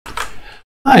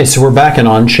Hi, so we're back in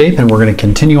Onshape and we're going to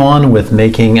continue on with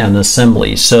making an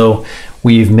assembly. So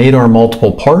we've made our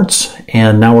multiple parts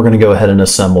and now we're going to go ahead and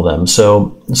assemble them.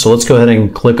 So let's go ahead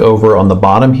and click over on the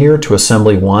bottom here to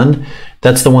assembly 1.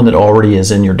 That's the one that already is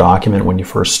in your document when you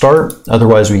first start.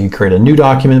 Otherwise we could create a new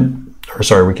document, or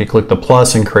sorry, we could click the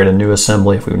plus and create a new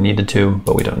assembly if we needed to,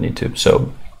 but we don't need to.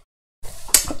 So,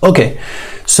 okay,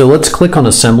 so let's click on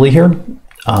assembly here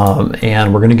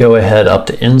and we're going to go ahead up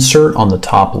to insert on the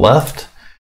top left.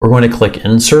 We're going to click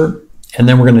insert and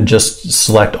then we're going to just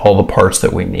select all the parts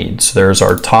that we need. So there's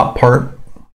our top part.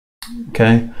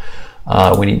 Okay,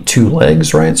 we need 2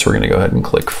 legs, right? So we're going to go ahead and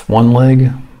click 1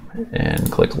 leg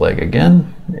and click leg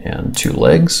again and 2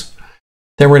 legs.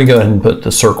 Then we're going to go ahead and put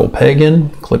the circle peg in,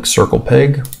 click circle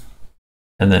peg,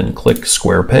 and then click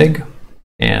square peg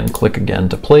and click again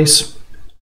to place,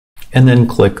 and then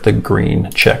click the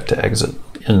green check to exit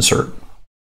insert.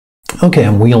 Okay,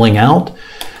 I'm wheeling out.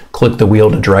 Click the wheel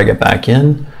to drag it back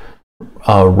in,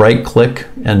 right click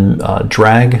and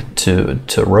drag to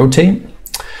rotate.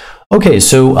 Okay,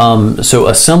 so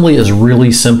assembly is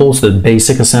really simple. So the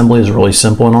basic assembly is really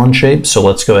simple in Onshape. So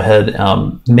let's go ahead.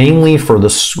 Mainly for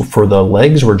the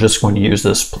legs, we're just going to use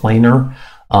this Planar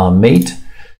Mate.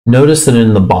 Notice that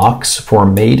in the box for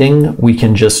mating, we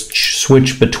can just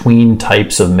switch between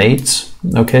types of mates.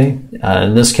 Okay,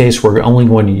 in this case, we're only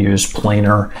going to use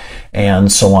planar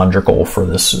and cylindrical for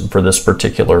this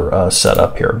particular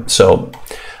setup here. So,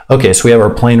 okay, so we have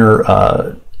our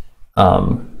planar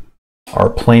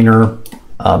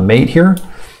mate here.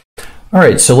 All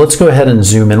right, so let's go ahead and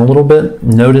zoom in a little bit.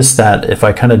 Notice that if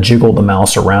I kind of jiggle the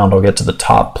mouse around, I'll get to the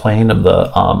top plane of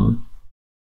the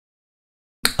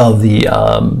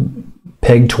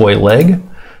peg toy leg.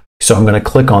 So I'm going to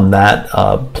click on that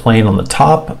plane on the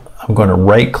top. I'm going to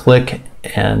right click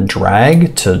and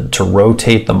drag to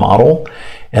rotate the model.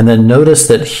 And then notice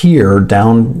that here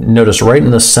notice right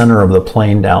in the center of the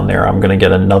plane down there, I'm going to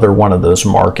get another one of those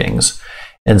markings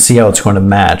and see how it's going to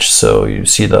match. So you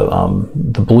see the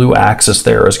blue axis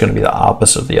there is going to be the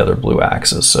opposite of the other blue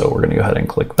axis. So we're going to go ahead and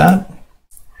click that.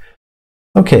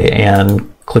 Okay,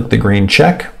 and click the green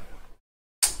check.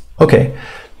 Okay,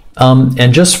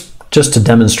 and just to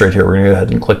demonstrate here, we're going to go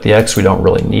ahead and click the X. We don't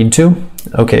really need to.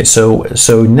 Okay,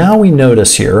 so now we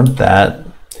notice here that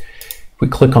if we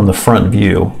click on the front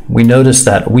view, we notice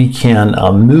that we can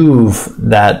move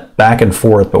that back and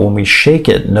forth, but when we shake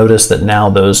it, notice that now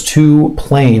those 2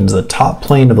 planes, the top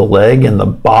plane of the leg and the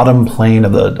bottom plane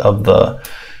of the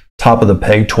top of the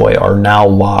peg toy, are now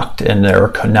locked and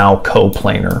they're now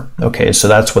coplanar. Okay, so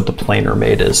that's what the Planar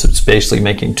Mate is. It's basically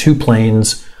making 2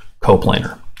 planes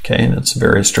coplanar. Okay, and it's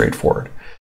very straightforward.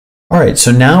 All right,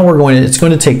 so now it's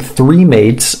going to take 3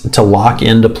 mates to lock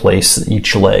into place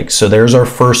each leg. So there's our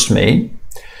first mate.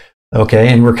 Okay,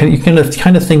 and you kind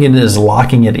of think it as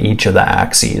locking at each of the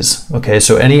axes. Okay,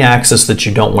 so any axis that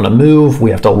you don't want to move,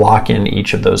 we have to lock in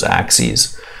each of those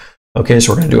axes. Okay,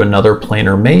 so we're going to do another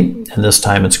Planar Mate, and this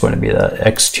time it's going to be the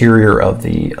exterior of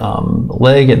the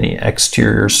leg and the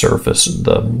exterior surface,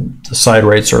 the side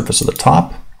right surface of the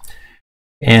top.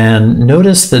 And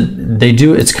notice that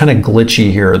it's kind of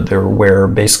glitchy here, where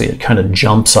basically it kind of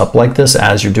jumps up like this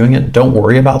as you're doing it. Don't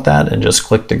worry about that and just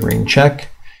click the green check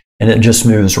and it just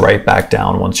moves right back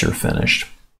down once you're finished.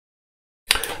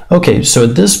 Okay, so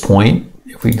at this point,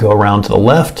 if we go around to the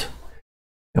left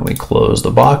and we close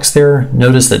the box there,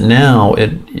 notice that now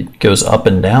it goes up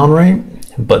and down, right?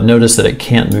 But notice that it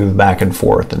can't move back and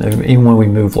forth. And even when we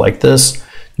move like this,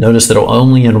 notice that it'll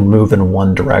only move in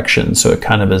one direction. So it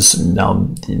kind of is now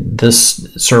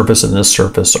this surface and this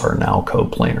surface are now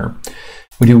coplanar.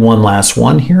 We do one last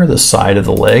one here, the side of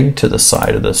the leg to the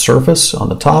side of the surface on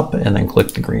the top, and then click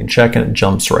the green check and it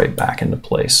jumps right back into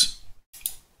place.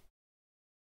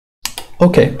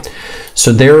 Okay,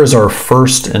 so there is our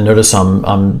first, and notice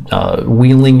I'm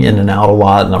wheeling in and out a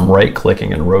lot and I'm right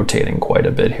clicking and rotating quite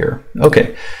a bit here.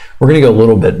 Okay. We're going to go a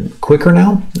little bit quicker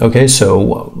now. Okay,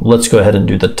 so let's go ahead and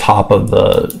do the top of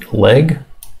the leg.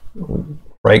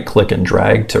 Right click and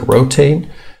drag to rotate.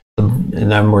 And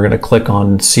then we're going to click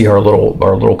on, see our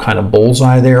little kind of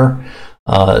bullseye there.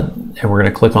 And we're going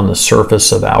to click on the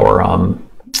surface of our,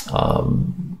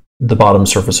 the bottom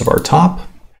surface of our top.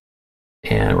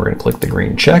 And we're going to click the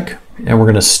green check. And we're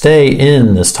going to stay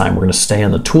in this time. We're going to stay in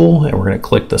the tool and we're going to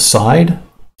click the side.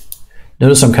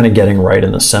 Notice I'm kind of getting right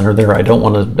in the center there. I don't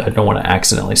want to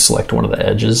accidentally select one of the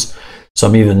edges. So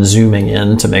I'm even zooming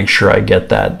in to make sure I get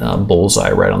that bullseye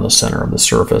right on the center of the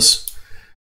surface.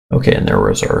 Okay, and there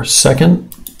was our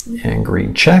second, and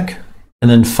green check. And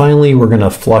then finally, we're going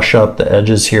to flush up the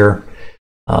edges here.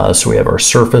 So we have our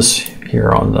surface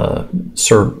here on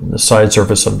the side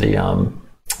surface of the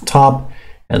top,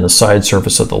 and the side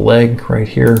surface of the leg right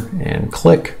here, and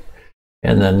click,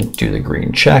 and then do the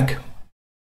green check.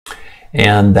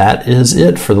 And that is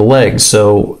it for the legs.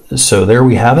 So there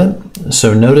we have it.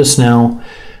 So notice now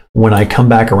when I come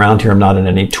back around here, I'm not in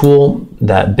any tool,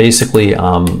 that basically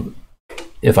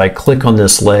if I click on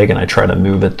this leg and I try to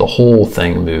move it, the whole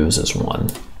thing moves as one.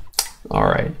 All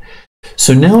right.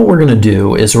 So now what we're going to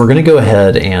do is we're going to go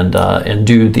ahead and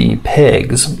do the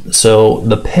pegs. So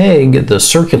the peg, the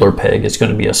circular peg, is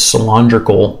going to be a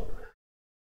cylindrical.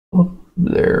 Oh,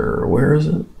 there, where is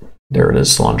it? There it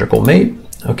is, cylindrical mate.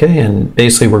 Okay, and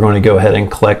basically we're going to go ahead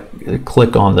and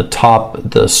click on the top,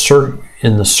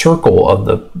 in the circle of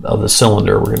the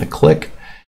cylinder. We're going to click,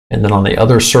 and then on the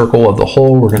other circle of the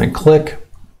hole, we're going to click,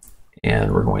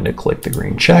 and we're going to click the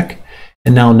green check.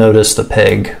 And now notice the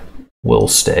peg will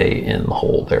stay in the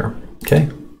hole there.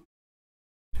 Okay.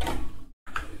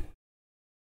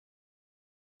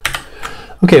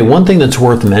 Okay, one thing that's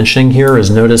worth mentioning here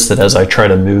is notice that as I try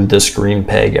to move this green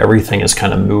peg, everything is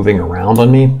kind of moving around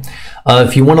on me.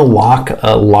 If you want to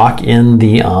lock in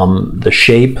the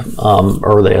shape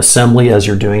or the assembly as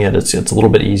you're doing it, it's a little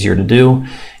bit easier to do.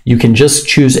 You can just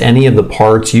choose any of the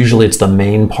parts. Usually it's the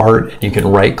main part, and you can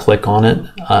right click on it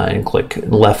and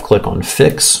left click on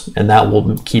fix, and that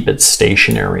will keep it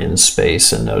stationary in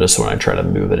space. And notice when I try to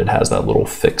move it, it has that little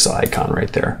fix icon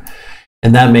right there.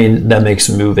 And that makes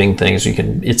moving things,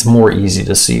 it's more easy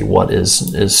to see what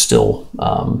is still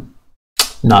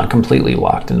not completely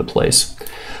locked into place.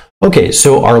 Okay,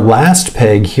 so our last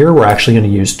peg here, we're actually going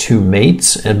to use two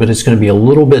mates, but it's going to be a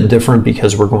little bit different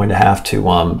because we're going to have to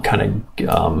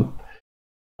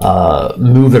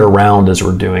move it around as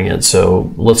we're doing it.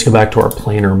 So let's go back to our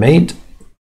planar mate,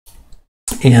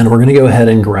 and we're going to go ahead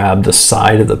and grab the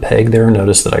side of the peg there.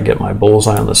 Notice that I get my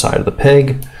bullseye on the side of the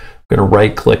peg. I'm going to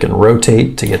right click and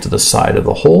rotate to get to the side of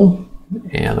the hole,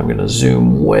 and I'm going to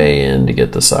zoom way in to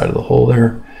get the side of the hole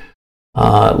there.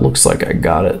 It looks like I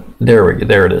got it. There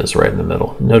it is, right in the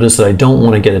middle. Notice that I don't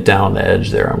want to get it down the edge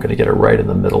there. I'm going to get it right in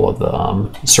the middle of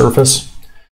the surface.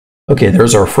 Okay,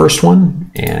 there's our first one,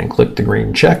 and click the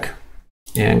green check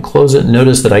and close it.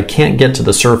 Notice that I can't get to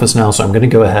the surface now, so I'm going to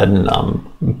go ahead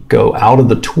and go out of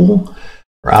the tool,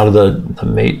 or out of the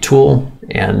mate tool,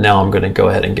 and now I'm going to go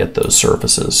ahead and get those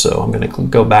surfaces. So I'm going to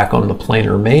go back on the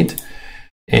planar mate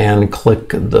and click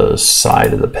the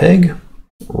side of the peg,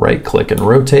 right click and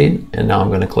rotate, and now I'm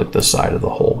going to click the side of the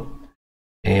hole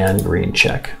and green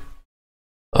check.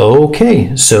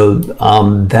 Okay, so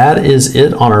that is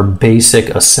it on our basic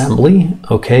assembly,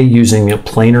 okay, using a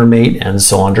planar mate and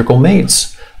cylindrical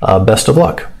mates. Best of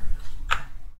luck.